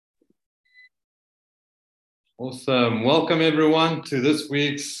Awesome. Welcome everyone to this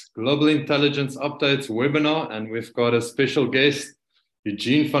week's Global Intelligence Updates webinar. And we've got a special guest,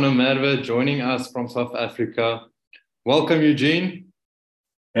 Eugene Van Der Merwe, joining us from South Africa. Welcome, Eugene.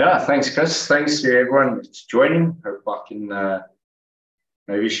 Yeah, thanks, Chris. Thanks to everyone joining. Hope I can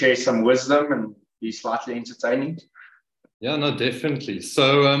maybe share some wisdom and be slightly entertaining. Yeah, no, definitely.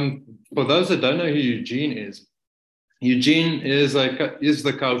 So for those that don't know who Eugene is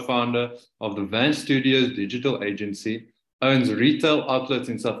the co-founder of the Van Studios digital agency, owns retail outlets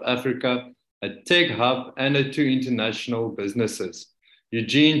in South Africa, a tech hub, and 2 international businesses.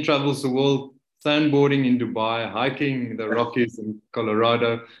 Eugene travels the world sandboarding in Dubai, hiking the Rockies in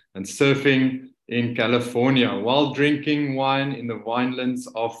Colorado, and surfing in California while drinking wine in the winelands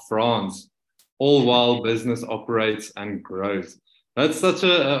of France, all while business operates and grows. That's such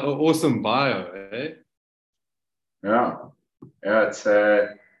an awesome bio, eh? Yeah, it's a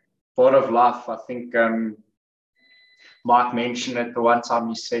part of life. I think Mark mentioned it the one time.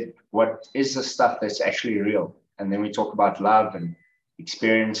 He said, what is the stuff that's actually real? And then we talk about love and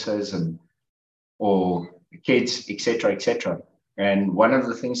experiences or kids, etc., etc. And one of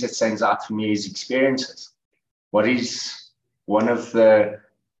the things that stands out for me is experiences. What is one of the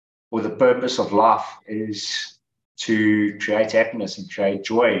purpose of life is to create happiness and create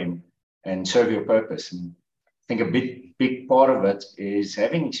joy and serve your purpose. And I think a big part of it is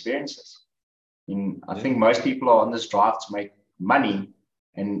having experiences. I think most people are on this drive to make money.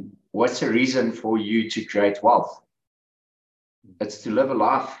 And what's the reason for you to create wealth? It's to live a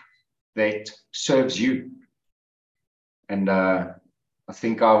life that serves you. And I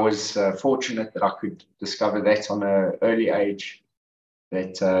think I was fortunate that I could discover that on an early age,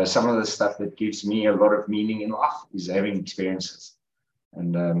 that some of the stuff that gives me a lot of meaning in life is having experiences.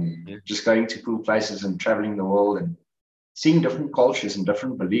 And just going to cool places and traveling the world and seeing different cultures and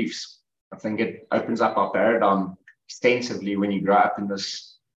different beliefs. I think it opens up our paradigm extensively when you grow up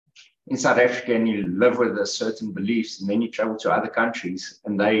in South Africa and you live with a certain beliefs, and then you travel to other countries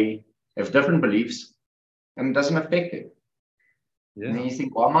and they have different beliefs and it doesn't affect it. Yeah. And then you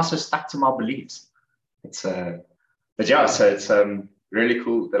think, why am I so stuck to my beliefs? So it's really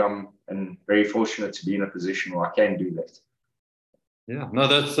cool that I'm very fortunate to be in a position where I can do that. Yeah, no,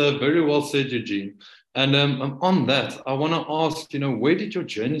 that's very well said, Eugene. And on that, I want to ask, where did your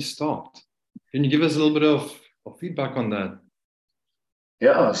journey start? Can you give us a little bit of feedback on that?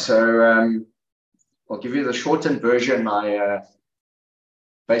 Yeah, so I'll give you the shortened version. I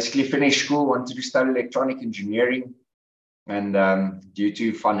basically finished school, wanted to study electronic engineering. And due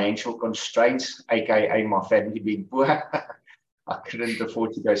to financial constraints, aka my family being poor, I couldn't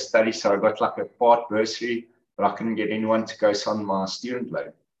afford to go study. So I got like a part bursary, but I couldn't get anyone to go sign my student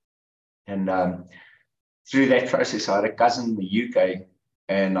loan. And through that process, I had a cousin in the UK,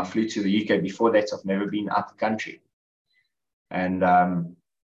 and I flew to the UK. Before that, I've never been out the country. And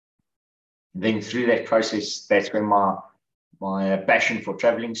then through that process, that's when my passion for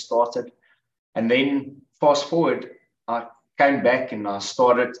traveling started. And then fast forward, I came back and I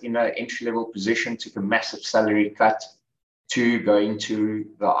started in an entry-level position, took a massive salary cut to go into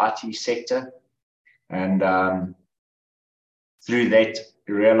the IT sector. And through that,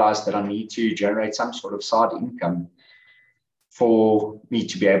 I realized that I need to generate some sort of side income for me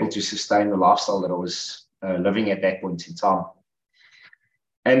to be able to sustain the lifestyle that I was living at that point in time.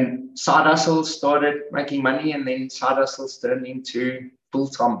 And side hustles started making money, and then side hustles turned into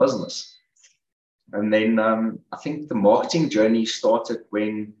full-time business. And then I think the marketing journey started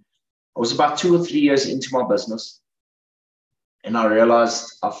when I was about 2 or 3 years into my business. And I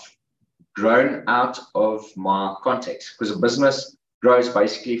realized I've grown out of my context, because a business grows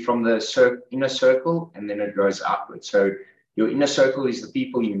basically from the inner circle, and then it grows outward. So your inner circle is the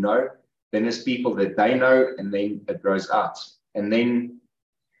people you know, then there's people that they know, and then it grows out. And then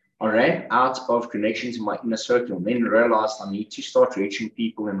I ran out of connections in my inner circle, and then realized I need to start reaching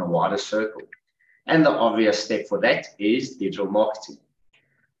people in a wider circle. And the obvious step for that is digital marketing.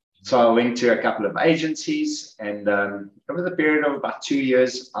 So I went to a couple of agencies, and over the period of about 2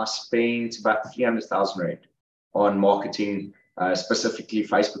 years, I spent about 300,000 Rand on marketing, specifically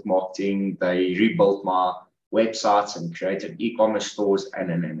Facebook marketing. They rebuilt my websites and created e-commerce stores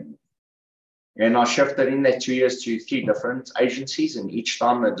and I shifted in that 2 years to 3 different agencies, and each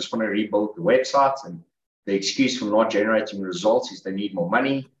time I just want to rebuild the website, and the excuse for not generating results is they need more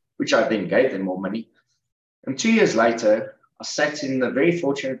money, which I then gave them more money. And 2 years later, I sat in the very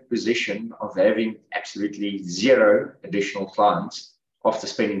fortunate position of having absolutely 0 additional clients after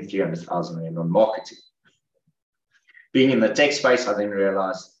spending 300,000 Rand on marketing. Being in the tech space, I then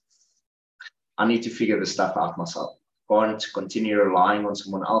realized I need to figure this stuff out myself. I can't continue relying on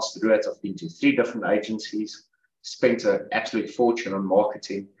someone else to do it. I've been to 3 different agencies. spent an absolute fortune on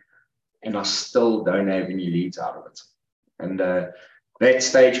marketing, and I still don't have any leads out of it. And that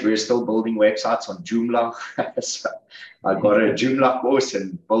stage, we were still building websites on Joomla. So I got a Joomla course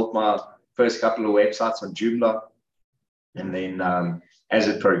and built my first couple of websites on Joomla. And then as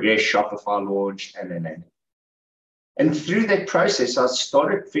it progressed, Shopify launched, and through that process, I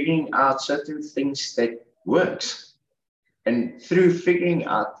started figuring out certain things that works. And through figuring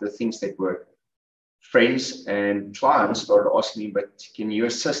out the things that work, friends and clients started asking me, but can you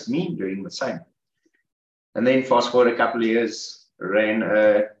assist me in doing the same? And then fast forward a couple of years,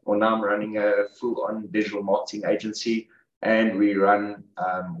 now I'm running a full-on digital marketing agency, and we run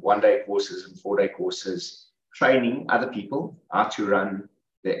one-day courses and four-day courses, training other people how to run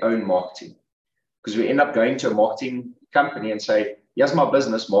their own marketing. Because we end up going to a marketing company and say, here's my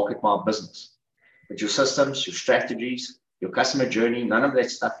business, market my business. But your systems, your strategies, your customer journey, none of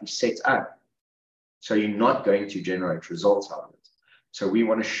that stuff is set up. So you're not going to generate results out of it. So we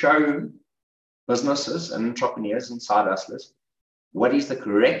want to show businesses and entrepreneurs and side hustlers what is the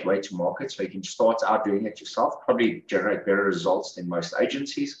correct way to market, so you can start out doing it yourself, probably generate better results than most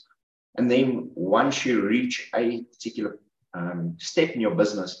agencies. And then once you reach a particular step in your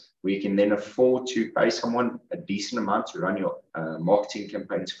business where you can then afford to pay someone a decent amount to run your marketing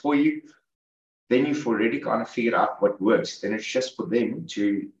campaigns for you, then you've already kind of figured out what works. Then it's just for them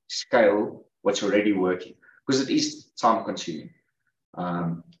to scale what's already working, because it is time consuming.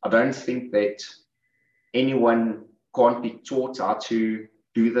 I don't think that anyone can't be taught how to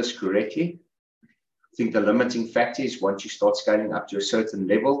do this correctly. I think the limiting factor is once you start scaling up to a certain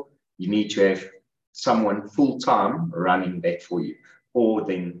level, you need to have someone full-time running that for you, or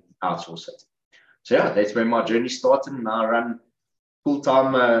then outsource it. So yeah, that's where my journey started, and I run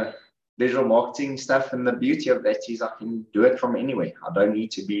full-time digital marketing stuff. And the beauty of that is I can do it from anywhere. I don't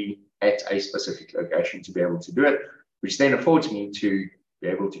need to be at a specific location to be able to do it, which then affords me to be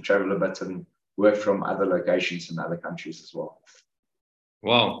able to travel a bit and work from other locations in other countries as well.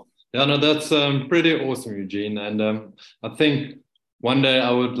 Wow. Yeah, no, that's pretty awesome, Eugene. And I think one day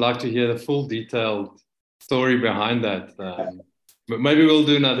I would like to hear the full detailed story behind that. But maybe we'll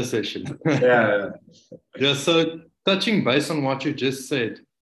do another session. Yeah. Yeah, so touching base on what you just said,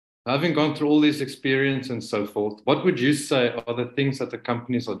 having gone through all this experience and so forth, what would you say are the things that the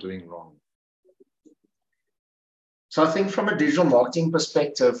companies are doing wrong? So I think from a digital marketing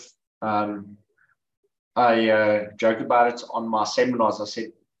perspective, I joke about it on my seminars. I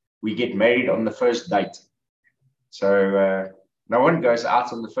said, we get married on the first date. So no one goes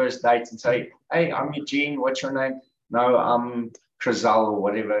out on the first date and say, hey, I'm Eugene, what's your name? No, I'm Chryzel or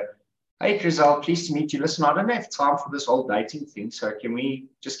whatever. Hey, Chryzel, pleased to meet you. Listen, I don't have time for this whole dating thing. So can we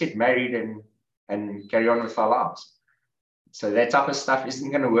just get married and carry on with our lives? So that type of stuff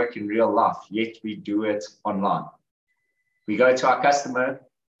isn't going to work in real life, yet we do it online. We go to our customer,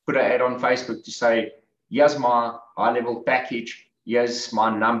 put an ad on Facebook to say, here's my high-level package, here's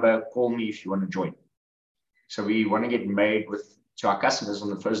my number, call me if you want to join. So we want to get married to our customers on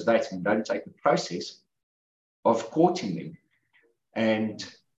the first date, and don't take the process of courting them and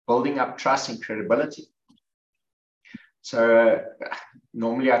building up trust and credibility. So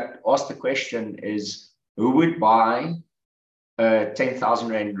normally I ask the question is, who would buy a 10,000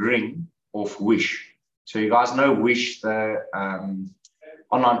 Rand ring off Wish? So you guys know Wish, the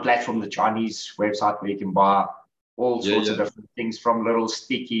online platform, the Chinese website where you can buy all sorts of different things, from little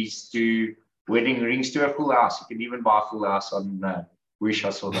stickies to wedding rings to a full house. You can even buy a full house on Wish. I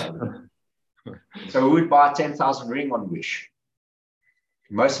saw that. So who would buy a 10,000 ring on Wish?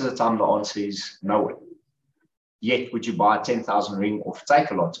 Most of the time the answer is no one. Yet would you buy a 10,000 ring off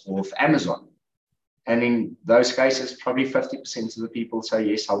Takealot or off Amazon? And in those cases, probably 50% of the people say,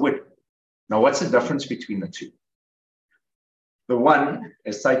 yes, I would. Now, what's the difference between the two? The one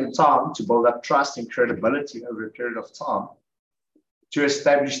has taken time to build up trust and credibility over a period of time to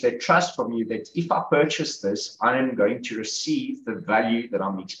establish that trust from you that if I purchase this, I am going to receive the value that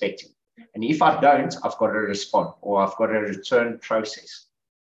I'm expecting. And if I don't, I've got to respond, or I've got a return process.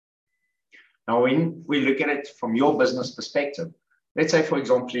 Now, when we look at it from your business perspective, let's say, for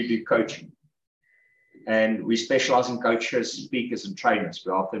example, you do coaching. And we specialize in coaches, speakers, and trainers.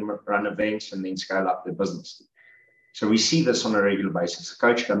 We help them run events and then scale up their business. So we see this on a regular basis. A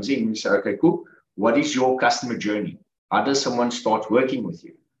coach comes in and we say, okay, cool. What is your customer journey? How does someone start working with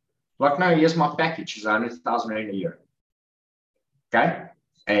you? Like, no, here's my package. It's 100,000 Rand a year. Okay.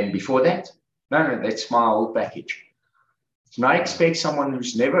 And before that, no, that's my whole package. So now I expect someone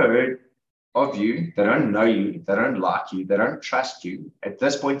who's never heard of you, they don't know you, they don't like you, they don't trust you. At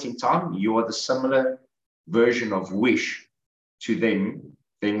this point in time, you are the similar version of Wish to them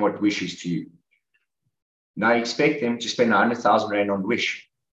than what Wish is to you. Now expect them to spend 100,000 Rand on Wish.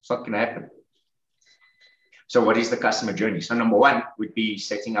 It's not going to happen. So what is the customer journey? So number one would be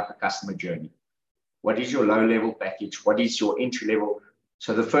setting up a customer journey. What is your low-level package? What is your entry level?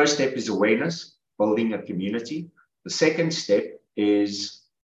 So the first step is awareness, building a community. The second step is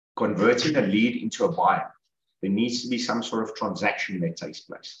converting a lead into a buyer. There needs to be some sort of transaction that takes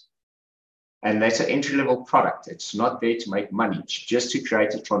place. And that's an entry-level product. It's not there to make money. It's just to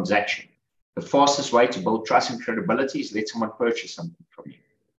create a transaction. The fastest way to build trust and credibility is let someone purchase something from you.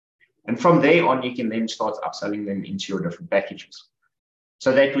 And from there on, you can then start upselling them into your different packages.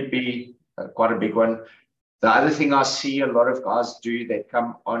 So that would be quite a big one. The other thing I see a lot of guys do that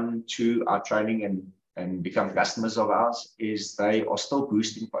come on to our training and become customers of ours is they are still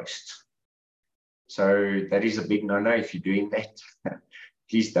boosting posts. So that is a big no-no if you're doing that.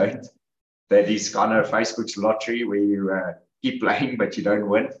 Please don't. That is kind of Facebook's lottery where you keep playing, but you don't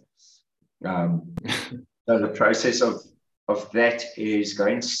win. So the process of that is go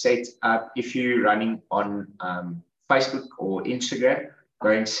and set up, if you're running on Facebook or Instagram,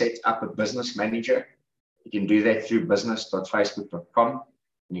 go and set up a business manager. You can do that through business.facebook.com,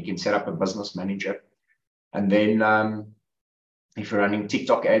 and you can set up a business manager. And then if you're running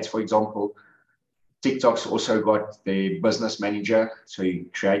TikTok ads, for example, TikTok's also got the business manager. So you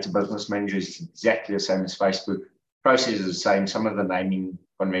create a business manager. It's exactly the same as Facebook. Process is the same. Some of the naming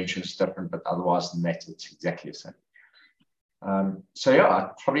conventions are different, but otherwise than that, it's exactly the same. So yeah,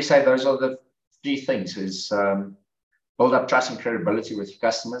 I'd probably say those are the three things: is build up trust and credibility with your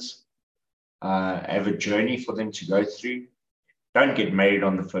customers, have a journey for them to go through, don't get married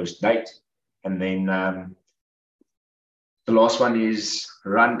on the first date, and then the last one is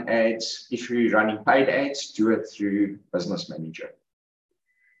run ads. If you're running paid ads, do it through Business Manager.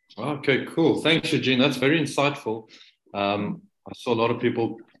 Okay, cool. Thanks, Eugene. That's very insightful. I saw a lot of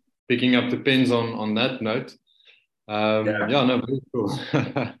people picking up the pens on that note. Very cool.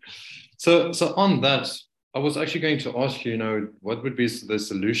 So on that, I was actually going to ask you, what would be the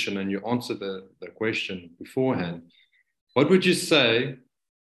solution? And you answered the question beforehand. What would you say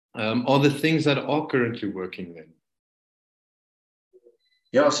are the things that are currently working then?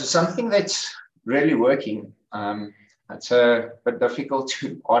 Yeah, so something that's really working, it's a bit difficult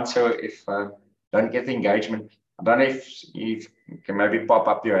to answer if don't get the engagement. I don't know if you can maybe pop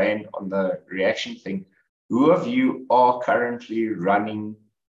up your hand on the reaction thing. Who of you are currently running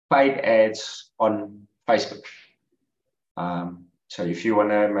paid ads on Facebook? So if you want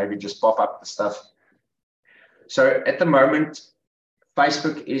to maybe just pop up the stuff. So at the moment,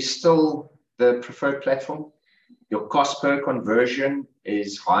 Facebook is still the preferred platform. Your cost per conversion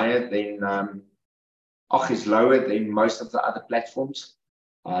is higher than, is lower than most of the other platforms.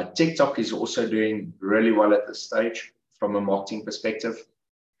 TikTok is also doing really well at this stage from a marketing perspective.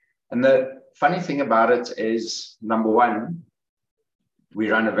 And the funny thing about it is, number one, we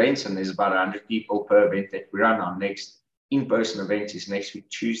run events and there's about 100 people per event that we run. Our next in-person event is next week,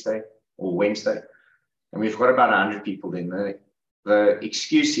 Tuesday or Wednesday. And we've got about 100 people then. The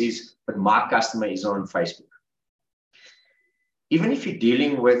excuse is, but my customer is on Facebook. Even if you're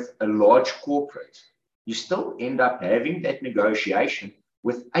dealing with a large corporate, you still end up having that negotiation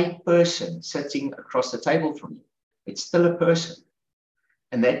with a person sitting across the table from you. It's still a person.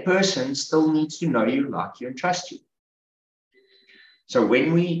 And that person still needs to know you, like you, and trust you. So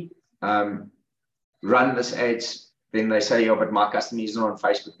when we run this ads, then they say, yeah, but my customer isn't on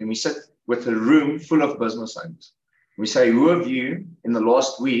Facebook. Then we sit with a room full of business owners. We say, who of you in the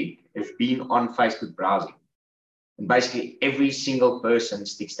last week have been on Facebook browsing? And basically every single person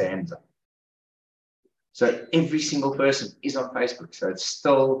sticks their hands up. So every single person is on Facebook. So it's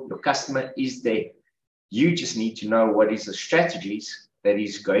still, your customer is there. You just need to know what is the strategies that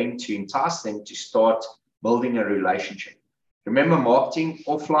is going to entice them to start building a relationship. Remember, marketing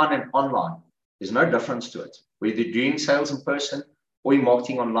offline and online, there's no difference to it. Whether you're doing sales in person or you're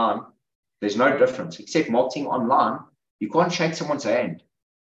marketing online, there's no difference. Except marketing online, you can't shake someone's hand.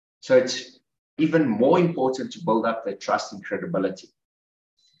 So it's even more important to build up their trust and credibility.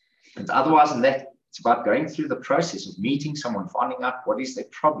 And otherwise than that, it's about going through the process of meeting someone, finding out what is their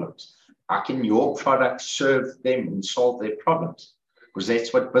problems. How can your product serve them and solve their problems? Because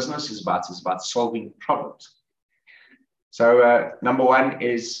that's what business is about. It's about solving problems. So number one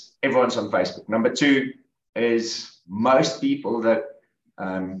is everyone's on Facebook. Number two is most people, that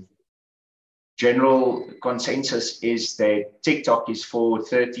general consensus is that TikTok is for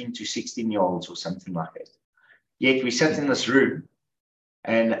 13 to 16-year-olds or something like that. Yet we sit in this room,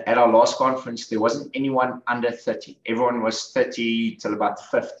 and at our last conference, there wasn't anyone under 30. Everyone was 30 till about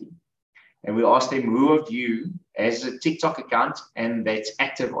 50. And we asked them, who of you has a TikTok account and that's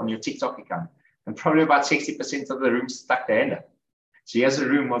active on your TikTok account? and probably about 60% of the room stuck their hand up. So he has a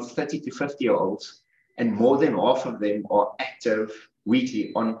room of 30 to 50-year-olds, and more than half of them are active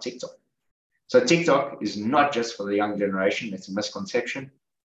weekly on TikTok. So TikTok is not just for the young generation. That's a misconception.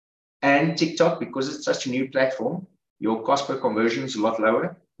 And TikTok, because it's such a new platform, your cost per conversion is a lot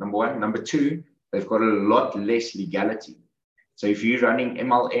lower, number one. Number two, they've got a lot less legality. So if you're running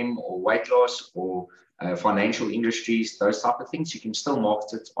MLM or weight loss or financial industries, those type of things, you can still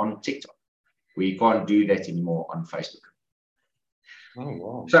market it on TikTok. We can't do that anymore on Facebook. Oh,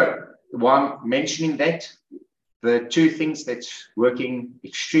 wow. So while I'm mentioning that, the two things that's working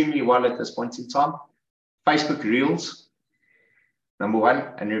extremely well at this point in time, Facebook Reels, number one.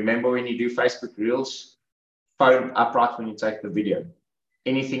 And remember, when you do Facebook Reels, phone upright when you take the video.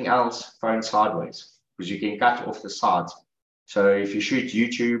 Anything else, phone sideways, because you can cut off the sides. So if you shoot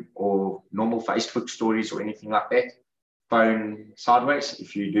YouTube or normal Facebook stories or anything like that, phone sideways.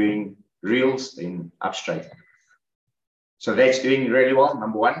 If you're doing Reels, then up straight. So that's doing really well,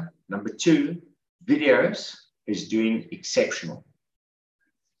 number one. Number two, videos is doing exceptional.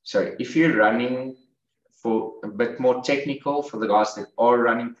 So if you're running, for a bit more technical for the guys that are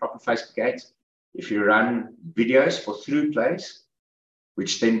running proper Facebook ads, if you run videos for through plays,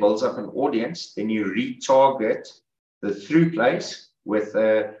 which then builds up an audience, then you retarget the through plays with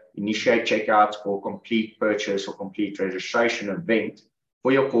a initiate checkout or complete purchase or complete registration event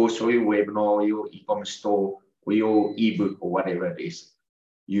for your course or your webinar or your e-commerce store or your ebook or whatever it is.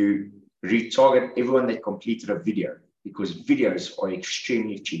 You retarget everyone that completed a video, because videos are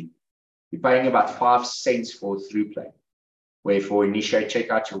extremely cheap. You're paying about 5 cents for a through play, where for initiate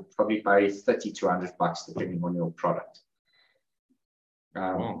checkout, you'll probably pay 30 to 100 bucks depending on your product.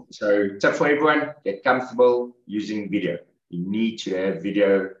 So tip for everyone, get comfortable using video. You need to have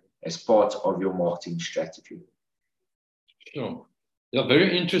video as part of your marketing strategy. Sure. Yeah,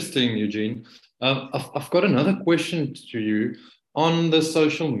 very interesting, Eugene. I've got another question to you on the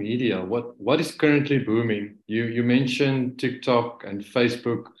social media. What is currently booming? You mentioned TikTok and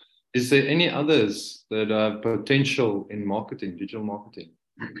Facebook. Is there any others that have potential in marketing, digital marketing?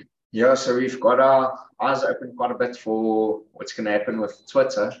 Yeah, so we've got our eyes open quite a bit for what's going to happen with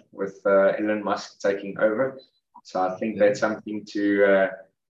Twitter, with Elon Musk taking over. So I think that's something to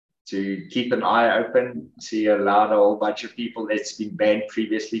keep an eye open. See, allowed a whole bunch of people that's been banned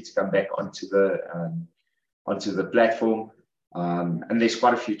previously to come back onto the platform. And there's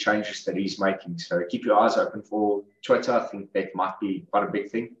quite a few changes that he's making. So keep your eyes open for Twitter. I think that might be quite a big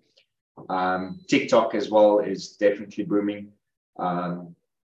thing. TikTok as well is definitely booming.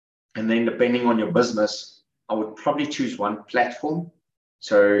 And then depending on your business, I would probably choose one platform.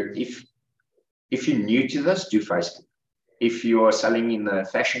 So if you're new to this, do Facebook. If you are selling in the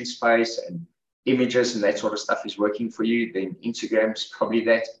fashion space and images and that sort of stuff is working for you, then Instagram's probably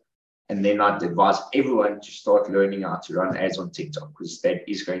that. And then I'd advise everyone to start learning how to run ads on TikTok, because that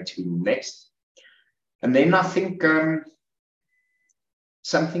is going to be next. And then I think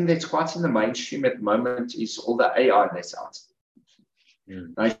something that's quite in the mainstream at the moment is all the AI that's out.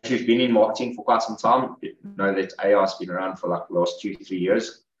 Now, if you've been in marketing for quite some time, you know that AI has been around for like the last 2 to 3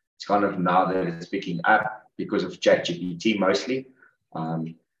 years. It's kind of now that it's picking up because of ChatGPT mostly.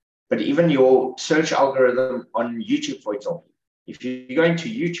 But even your search algorithm on YouTube, for example, if you go into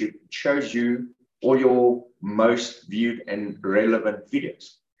YouTube, it shows you all your most viewed and relevant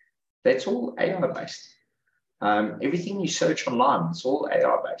videos. That's all AI based. Everything you search online is all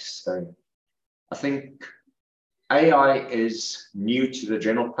AI based. So I think AI is new to the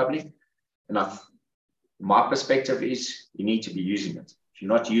general public, and my perspective is you need to be using it. If you're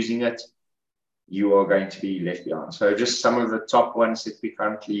not using it, you are going to be left behind. So just some of the top ones that we're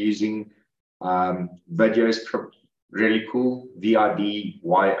currently using, videos, really cool,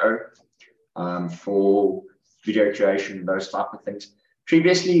 VIDYO, for video creation, those type of things.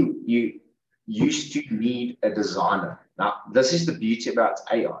 Previously, you used to need a designer. Now, this is the beauty about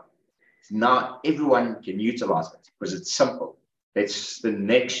AI. Now everyone can utilize it because it's simple. That's the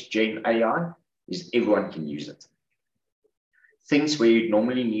next gen AI, is everyone can use it. Things where you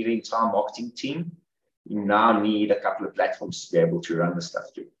normally need an entire marketing team, you now need a couple of platforms to be able to run the stuff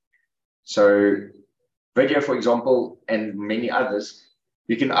through. So video, for example, and many others,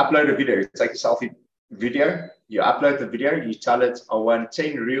 you can upload a video, take a selfie video, you upload the video, you tell it, I want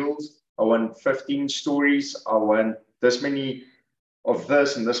 10 reels, I want 15 stories, I want this many of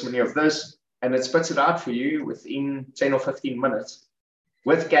this and this many of this, and it spits it out for you within 10 or 15 minutes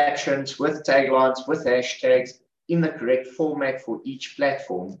with captions, with taglines, with hashtags in the correct format for each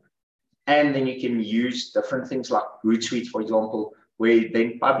platform. And then you can use different things like Hootsuite, for example, where it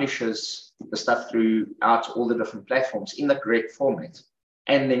then publishes the stuff throughout all the different platforms in the correct format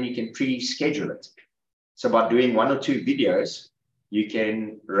and then you can pre-schedule it. So by doing 1 or 2 videos, you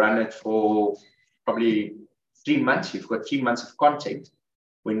can run it for probably 3 months. You've got 3 months of content,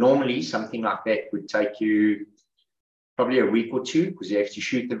 where normally something like that would take you probably a week or 2, because you have to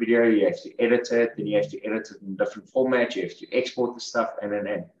shoot the video, you have to edit it, then you have to edit it in different formats, you have to export the stuff,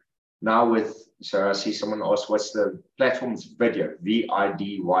 and. Now so I see someone asked, what's the platform? It's video,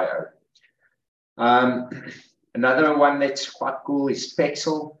 VIDYO. Another one that's quite cool is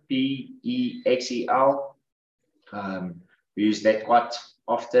Pexel, PEXEL. We use that quite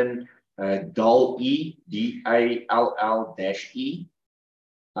often. DALL-E, DALL-E,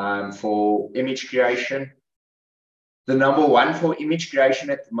 for image creation. The number one for image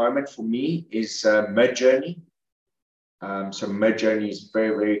creation at the moment for me is Midjourney. So Midjourney is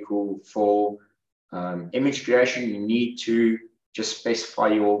very, very cool for image creation. You need to just specify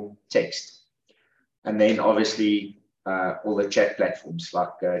your text. And then obviously all the chat platforms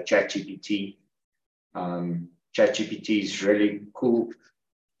like ChatGPT. ChatGPT is really cool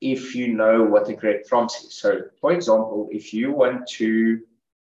if you know what the correct prompts is. So for example, if you want to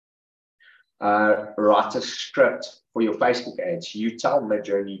write a script for your Facebook ads, you tell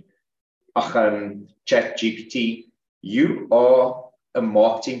Midjourney, ChatGPT, you are a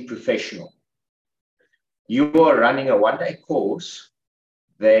marketing professional. You are running a 1-day course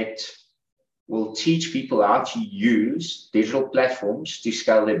that will teach people how to use digital platforms to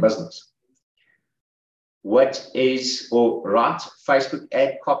scale their business. Write Facebook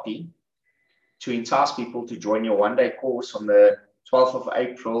ad copy to entice people to join your 1-day course on the 12th of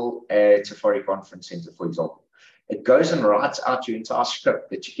April at Safari Conference Center, for example. It goes and writes out your entire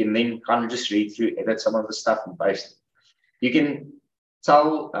script that you can then kind of just read through, edit some of the stuff and paste it. You can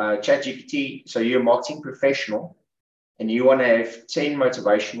tell ChatGPT, so you're a marketing professional and you want to have 10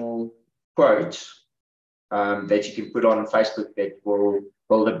 motivational quotes that you can put on Facebook that will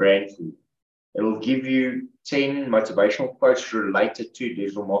build a brand for you. It'll give you 10 motivational quotes related to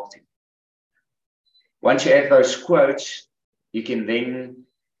digital marketing. Once you have those quotes, you can then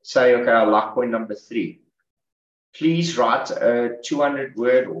say, okay, I like point number 3. Please write a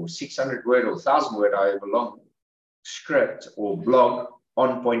 200-word or 600-word or 1,000-word, however long, script or blog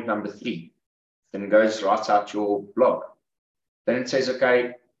on point number 3. Then it goes, writes out your blog. Then it says,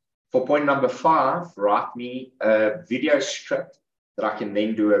 okay, for point number 5, write me a video script that I can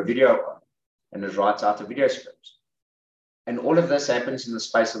then do a video on. And it writes out a video script. And all of this happens in the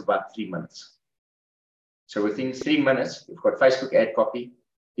space of about 3 minutes. So within 3 minutes, you've got Facebook ad copy,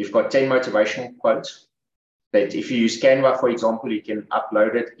 you've got 10 motivational quotes that if you use Canva, for example, you can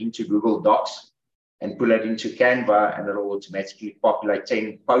upload it into Google Docs and pull it into Canva, and it'll automatically populate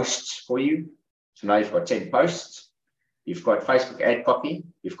 10 posts for you. So now you've got 10 posts, you've got Facebook ad copy,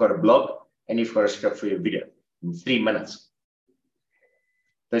 you've got a blog, and you've got a script for your video in 3 minutes.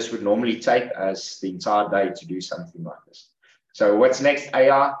 This would normally take us the entire day to do something like this. So what's next?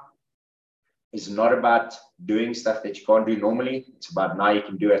 AI is not about doing stuff that you can't do normally. It's about now you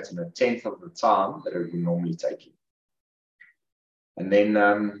can do it in 1/10 of the time that it would normally take you. And then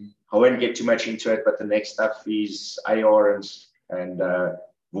I won't get too much into it, but the next stuff is AR and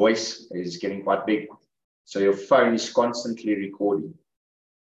voice is getting quite big. So your phone is constantly recording.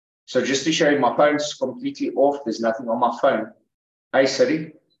 So just to show you, my phone's completely off. There's nothing on my phone. Hey,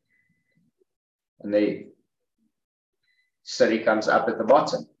 Siri. And Siri comes up at the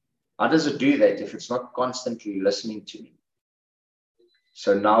bottom. How does it do that if it's not constantly listening to me?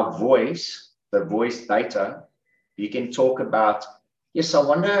 So now the voice data, you can talk about, yes, I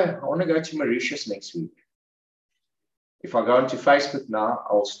want to go to Mauritius next week. If I go into Facebook now,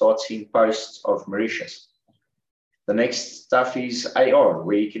 I'll start seeing posts of Mauritius. The next stuff is AR,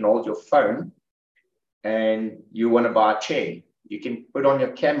 where you can hold your phone and you want to buy a chair. You can put on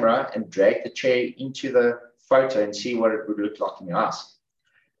your camera and drag the chair into the photo and see what it would look like in your house.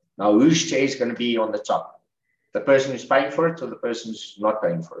 Now, whose chair is going to be on the top? The person who's paying for it or the person who's not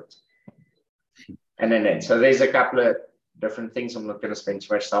paying for it? And then, so there's a couple of different things. I'm not going to spend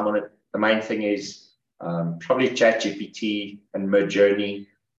too much time on it. The main thing is probably ChatGPT and Midjourney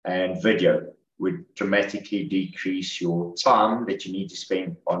and video would dramatically decrease your time that you need to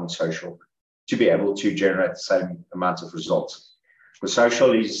spend on social to be able to generate the same amount of results. Because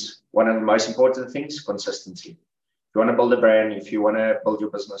social is one of the most important things, consistency. If you want to build a brand, if you want to build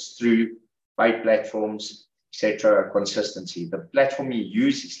your business through paid platforms, etc., consistency. The platform you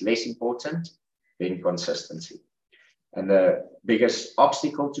use is less important than consistency. And the biggest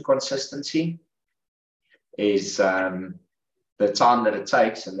obstacle to consistency is the time that it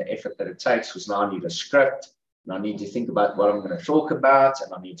takes and the effort that it takes, because now I need a script, and I need to think about what I'm going to talk about,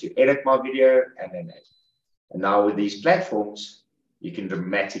 and I need to edit my video, and now with these platforms, you can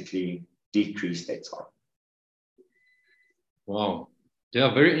dramatically decrease that time. Wow.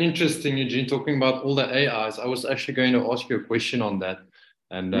 Yeah, very interesting, Eugene, talking about all the AIs. I was actually going to ask you a question on that.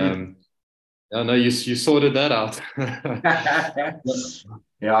 And I know you sorted that out.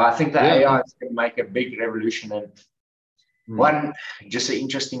 Yeah, I think the Yeah. AI is going to make a big revolution. And one, just an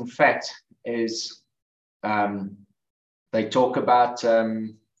interesting fact is they talk about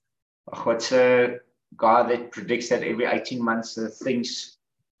what's a guy that predicts that every 18 months things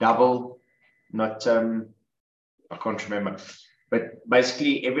double, not, I can't remember. But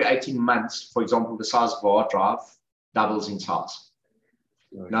basically, every 18 months, for example, the size of a hard drive doubles in size.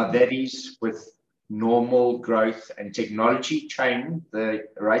 Okay. Now, that is with normal growth and technology change. The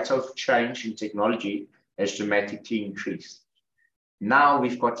rate of change in technology has dramatically increased. Now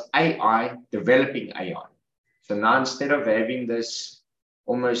we've got AI developing AI. So now instead of having this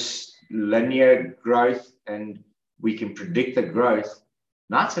almost linear growth and we can predict the growth,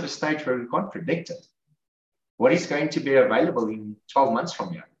 now it's at a stage where we can't predict it. What is going to be available in 12 months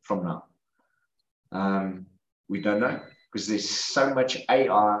from now? We don't know, because there's so much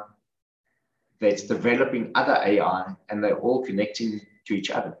AI that's developing other AI, and they're all connecting to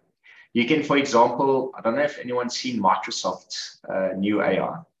each other. You can, for example, I don't know if anyone's seen Microsoft's new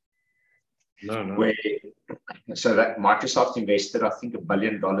AI. No. So that Microsoft invested, I think, $1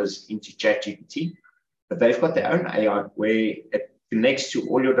 billion into ChatGPT, but they've got their own AI where it connects to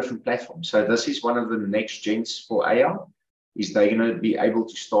all your different platforms. So this is one of the next gens for AI, is they're going to be able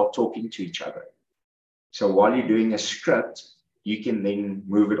to start talking to each other. So while you're doing a script, you can then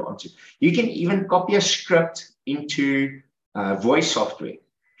move it onto. You can even copy a script into voice software,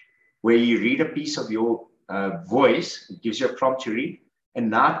 where you read a piece of your voice, it gives you a prompt to read, and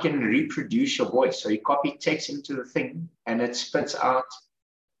now it can reproduce your voice. So you copy text into the thing, and it spits out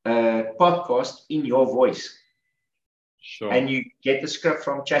a podcast in your voice. Sure. And you get the script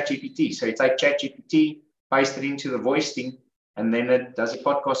from ChatGPT. So you take ChatGPT, paste it into the voice thing, and then it does a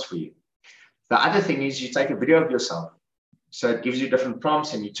podcast for you. The other thing is you take a video of yourself. So it gives you different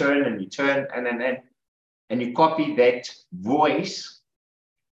prompts, and you turn and you copy that voice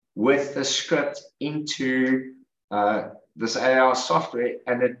with the script into this AI software,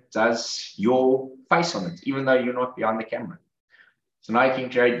 and it does your face on it, even though you're not behind the camera. So now you can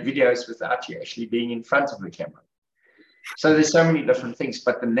create videos without you actually being in front of the camera. So there's so many different things,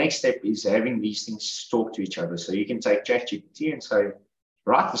 but the next step is having these things talk to each other. So you can take ChatGPT and say,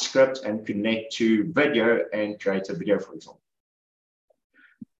 write the script and connect to video and create a video, for example.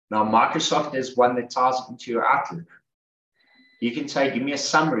 Now, Microsoft is one that ties into your Outlook. You can say, give me a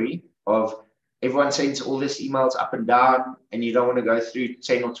summary of, everyone sends all these emails up and down, and you don't want to go through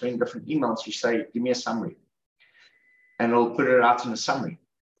 10 or 20 different emails. You say, give me a summary. And it'll put it out in a summary.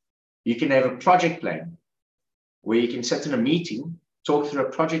 You can have a project plan where you can sit in a meeting, talk through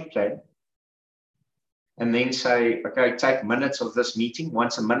a project plan, and then say, okay, take minutes of this meeting.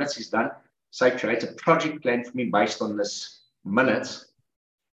 Once a minute is done, say, create a project plan for me based on this minutes.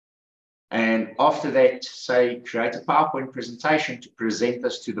 And after that, say, create a PowerPoint presentation to present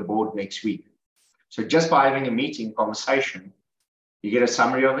this to the board next week. So just by having a meeting conversation, you get a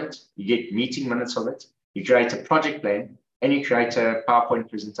summary of it, you get meeting minutes of it, you create a project plan, and you create a PowerPoint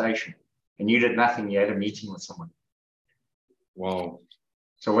presentation. And you did nothing, you had a meeting with someone. Wow.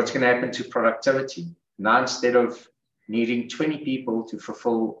 So what's going to happen to productivity? Now, instead of needing 20 people to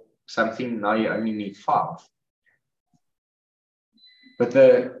fulfill something, now you only need 5. But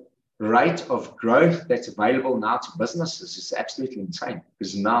the rate of growth that's available now to businesses is absolutely insane,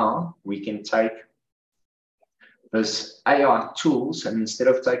 because now we can take this AI tools, and instead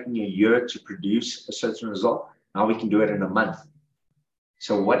of taking a year to produce a certain result, now we can do it in a month.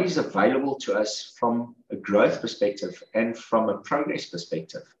 So what is available to us from a growth perspective and from a progress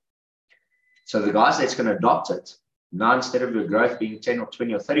perspective? So the guys that's going to adopt it, now instead of your growth being 10 or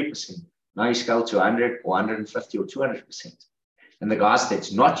 20 or 30%, now you scale to 100 or 150 or 200%. And the guys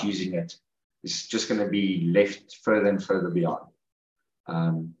that's not using it is just going to be left further and further behind.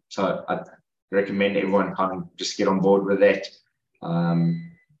 So I recommend everyone kind of just get on board with that.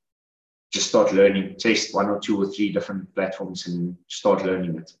 Just start learning, test 1 or 2 or 3 different platforms and start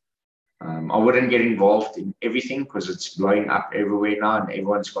learning it. I wouldn't get involved in everything because it's blowing up everywhere now and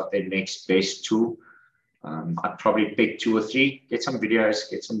everyone's got their next best tool. I'd probably pick 2 or 3, get some videos,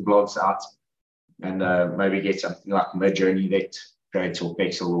 get some blogs out, and maybe get something like Midjourney that creates, or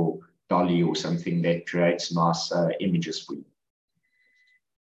Pexel or Dolly or something that creates nice images for you.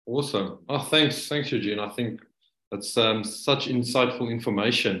 Awesome. Oh, thanks, Eugene. I think that's such insightful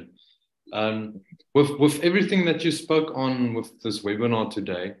information. With everything that you spoke on with this webinar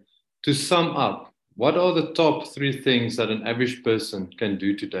today, to sum up, What are the top 3 things that an average person can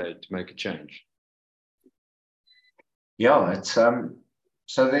do today to make a change? Yeah, it's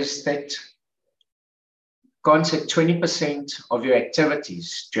so there's that concept: 20% of your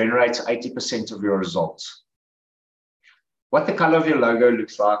activities generates 80% of your results. What the color of your logo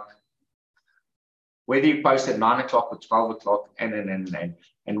looks like, whether you post at 9 o'clock or 12 o'clock,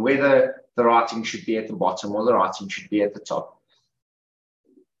 and whether the writing should be at the bottom or the writing should be at the top.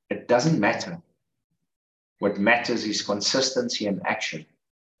 It doesn't matter. What matters is consistency and action.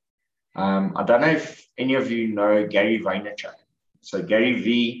 I don't know if any of you know Gary Vaynerchuk. So Gary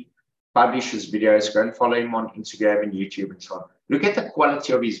V publishes videos. Go and follow him on Instagram and YouTube and so on. Look at the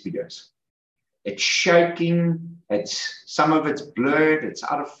quality of his videos. It's shaking. Some of it's blurred. It's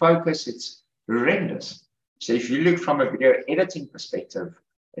out of focus. It's horrendous. So if you look from a video editing perspective,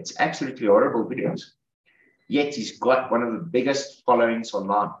 it's absolutely horrible videos. Yet he's got one of the biggest followings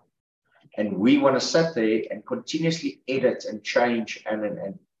online. And we want to sit there and continuously edit and change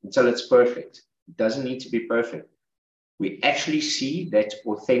and until it's perfect. It doesn't need to be perfect. We actually see that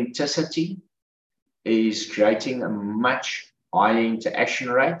authenticity is creating a much higher interaction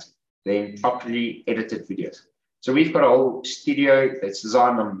rate than properly edited videos. So we've got a whole studio that's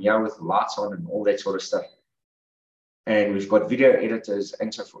designed on here with the lights on and all that sort of stuff. And we've got video editors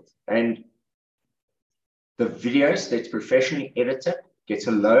and so forth. And the videos that's professionally edited gets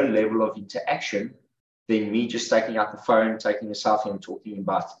a low level of interaction than me just taking out the phone, taking a selfie and talking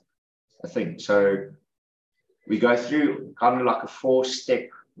about a thing. So we go through kind of like a 4-step,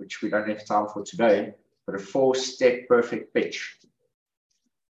 which we don't have time for today, but a 4-step perfect pitch.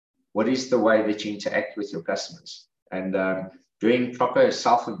 What is the way that you interact with your customers? And doing proper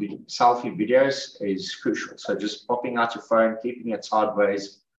selfie videos is crucial. So just popping out your phone, keeping it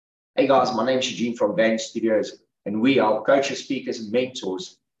sideways. Hey guys, my name's Eugene from Van Studios, and we are coaches, speakers, and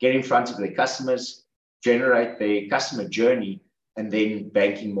mentors. Get in front of their customers, generate their customer journey, and then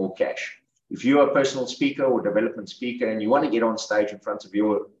banking more cash. If you're a personal speaker or development speaker and you want to get on stage in front of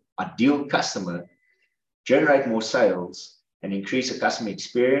your ideal customer, generate more sales, and increase the customer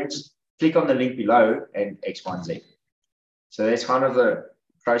experience, click on the link below and X, Y, and Z. So that's kind of the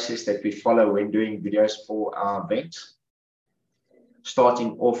process that we follow when doing videos for our events.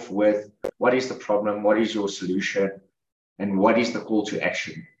 Starting off with what is the problem, what is your solution, and what is the call to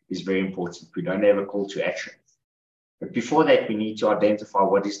action is very important. We don't have a call to action. But before that, we need to identify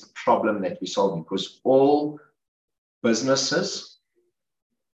what is the problem that we're solving, because all businesses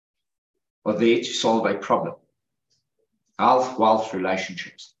are there to solve a problem. Health, wealth,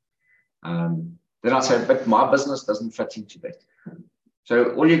 relationships. Then I'll say, but my business doesn't fit into that.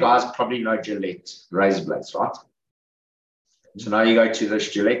 So all you guys probably know Gillette razor blades, right? So now you go to this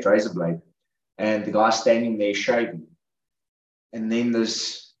Gillette razor blade and the guy standing there shaving. And then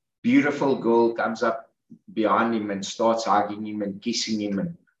this beautiful girl comes up behind him and starts hugging him and kissing him.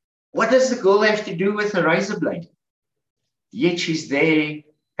 And what does the girl have to do with a razor blade? Yet she's there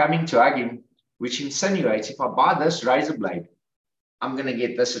coming to hug him, which insinuates if I buy this razor blade, I'm going to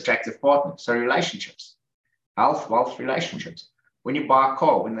get this attractive partner. So relationships, health, wealth, relationships. When you buy a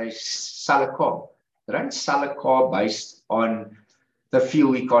car, when they sell a car, they don't sell a car based on the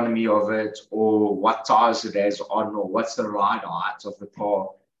fuel economy of it or what tires it has on or what's the ride height of the car.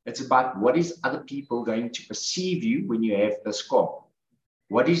 It's about what is other people going to perceive you when you have this car.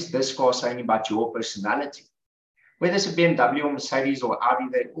 What is this car saying about your personality? Whether it's a BMW or Mercedes or Audi,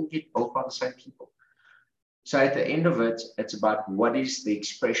 they all get built by the same people. So at the end of it, it's about what is the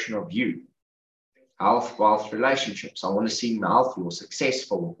expression of you. Health, wealth, relationships. I want to see me healthy or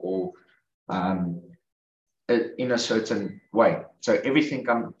successful or in a certain way. So everything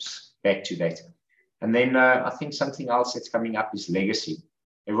comes back to that. And then I think something else that's coming up is legacy.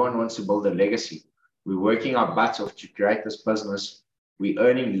 Everyone wants to build a legacy. We're working our butts off to create this business. We're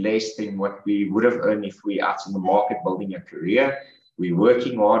earning less than what we would have earned if we're out in the market building a career. We're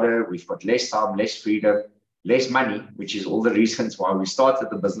working harder. We've got less time, less freedom, less money, which is all the reasons why we started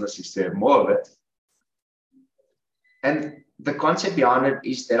the business, is to have more of it. And the concept behind it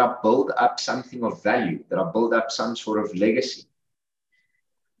is that I build up something of value, that I build up some sort of legacy.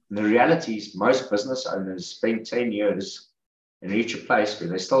 And the reality is most business owners spend 10 years and reach a place where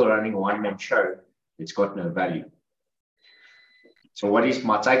they're still running a one-man show. It's got no value. So what is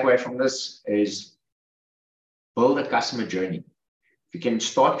my takeaway from this is build a customer journey. If you can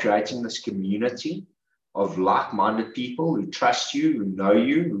start creating this community of like-minded people who trust you, who know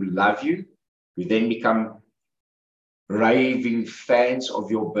you, who love you, who then become raving fans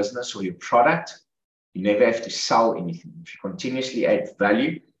of your business or your product, you never have to sell anything. If you continuously add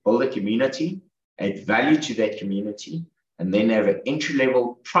value, build a community, add value to that community, and then have an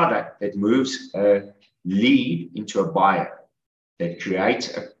entry-level product that moves a lead into a buyer, that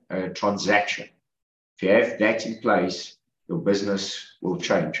creates a transaction. If you have that in place, your business will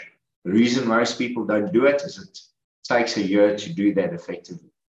change. The reason most people don't do it is it takes a year to do that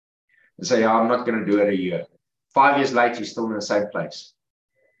effectively. They say, I'm not going to do it a year. 5 years later, you're still in the same place.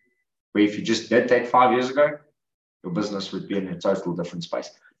 Where if you just did that 5 years ago, your business would be in a total different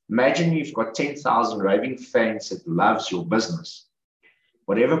space. Imagine you've got 10,000 raving fans that loves your business.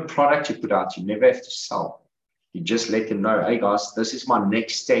 Whatever product you put out, you never have to sell. You just let them know, hey guys, this is my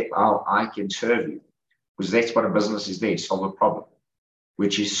next step, how I can serve you. Because that's what a business is there, solve a problem,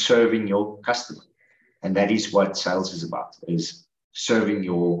 which is serving your customer. And that is what sales is about, is serving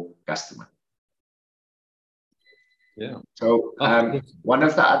your customer. Yeah. So one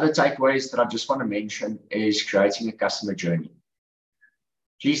of the other takeaways that I just want to mention is creating a customer journey.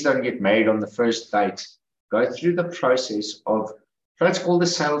 Please don't get married on the first date. Go through the process of, let's call the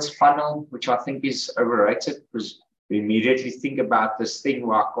sales funnel, which I think is overrated because we immediately think about this thing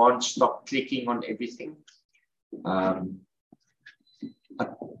where I can't stop clicking on everything.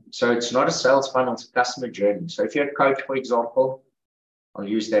 So it's not a sales funnel, it's a customer journey. So if you're a coach, for example, I'll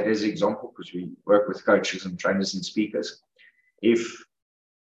use that as an example because we work with coaches and trainers and speakers. If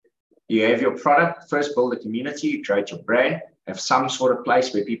you have your product, first build a community, you create your brand, have some sort of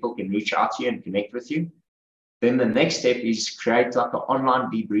place where people can reach out to you and connect with you. Then the next step is create like an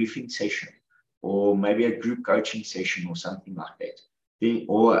online debriefing session or maybe a group coaching session or something like that.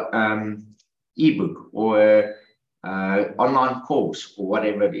 Or ebook or online course or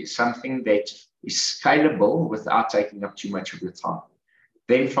whatever it is, something that is scalable without taking up too much of your time.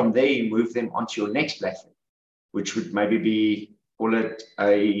 Then from there, you move them onto your next platform, which would maybe be, call it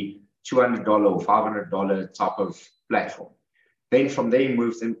a $200 or $500 type of platform. Then from there, you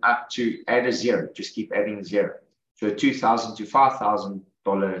move them up to add a zero, just keep adding a zero, to a $2,000 to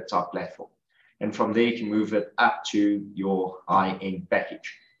 $5,000 type platform. And from there, you can move it up to your high-end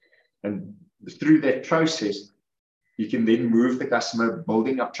package. And through that process, you can then move the customer,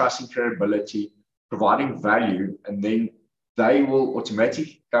 building up trust and credibility, providing value, and then they will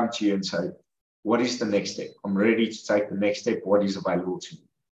automatically come to you and say, what is the next step? I'm ready to take the next step. What is available to me?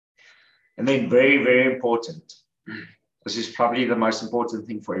 And then very, very important. This is probably the most important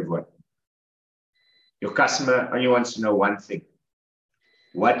thing for everyone. Your customer only wants to know one thing.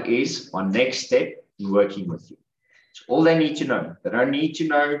 What is my next step in working with you? It's all they need to know. They don't need to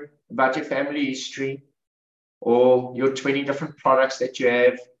know about your family history or your 20 different products that you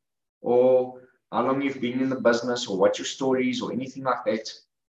have or how long you've been in the business or what your story is or anything like that.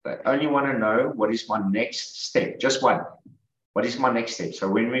 They only want to know what is my next step. Just one. What is my next step? So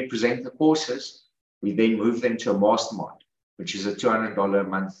when we present the courses, we then move them to a mastermind, which is a $200 a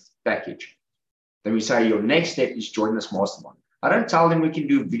month package. Then we say, your next step is join this mastermind. I don't tell them we can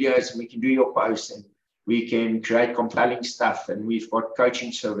do videos and we can do your posts and we can create compelling stuff and we've got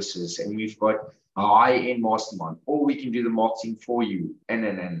coaching services and we've got a high-end mastermind, or we can do the marketing for you,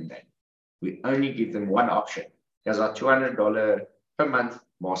 and. We only give them one option. There's our $200 per month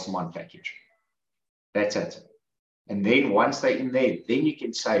mastermind package. That's it. And then once they're in there, then you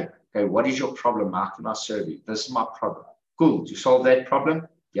can say, okay, what is your problem? How can I serve you? This is my problem. Cool. To solve that problem,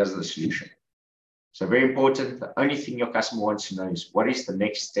 here's the solution. So very important. The only thing your customer wants to know is what is the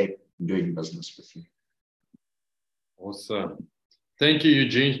next step in doing business with you. Awesome. Thank you,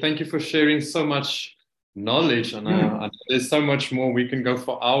 Eugene. Thank you for sharing so much knowledge. And there's so much more. We can go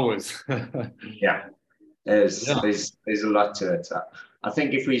for hours. Yeah. There's a lot to it. I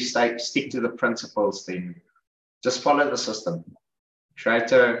think if we stick to the principles, then just follow the system.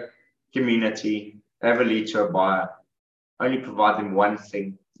 Create a community, have a lead to a buyer, only provide them one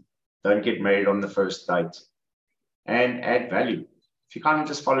thing. Don't get married on the first date, and add value. If you can't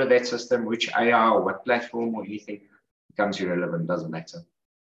just follow that system, which AI or what platform or anything becomes irrelevant, doesn't matter.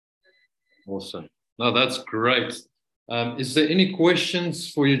 Awesome. No, that's great. Is there any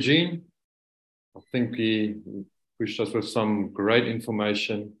questions for Eugene? I think he pushed us with some great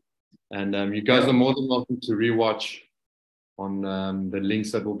information. And you guys are more than welcome to rewatch on the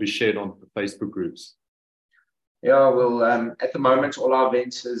links that will be shared on the Facebook groups. Yeah, well, at the moment, all our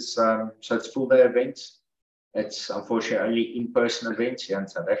events is, so it's full day events. It's unfortunately only in-person events here in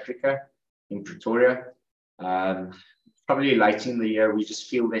South Africa, in Pretoria. Probably late in the year, we just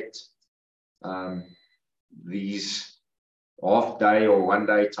feel that these half-day or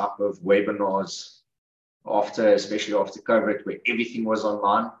one-day type of webinars, especially after COVID, where everything was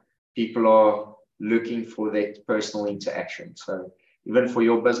online, people are looking for that personal interaction. So even for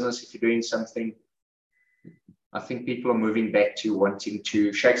your business, if you're doing something, I think people are moving back to wanting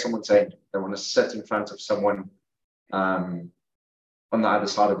to shake someone's hand. They want to sit in front of someone on the other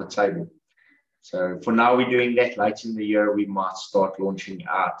side of the table. So for now, we're doing that. Later in the year, we might start launching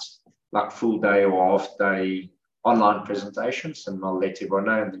out like full day or half day online presentations, and I'll let everyone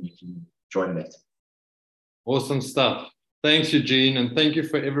know, and then you can join that. Awesome stuff. Thanks, Eugene, and thank you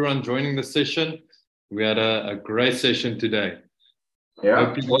for everyone joining the session. We had a great session today. Yeah.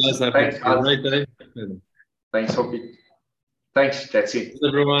 Hope you guys have a great day. Thanks, Hoppy. Thanks, that's it. Thanks,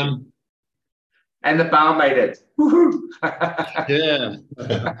 everyone. And the power made it. Woohoo! Yeah.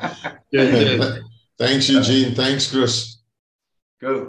 Good. Thanks, Eugene. Thanks, Chris. Good.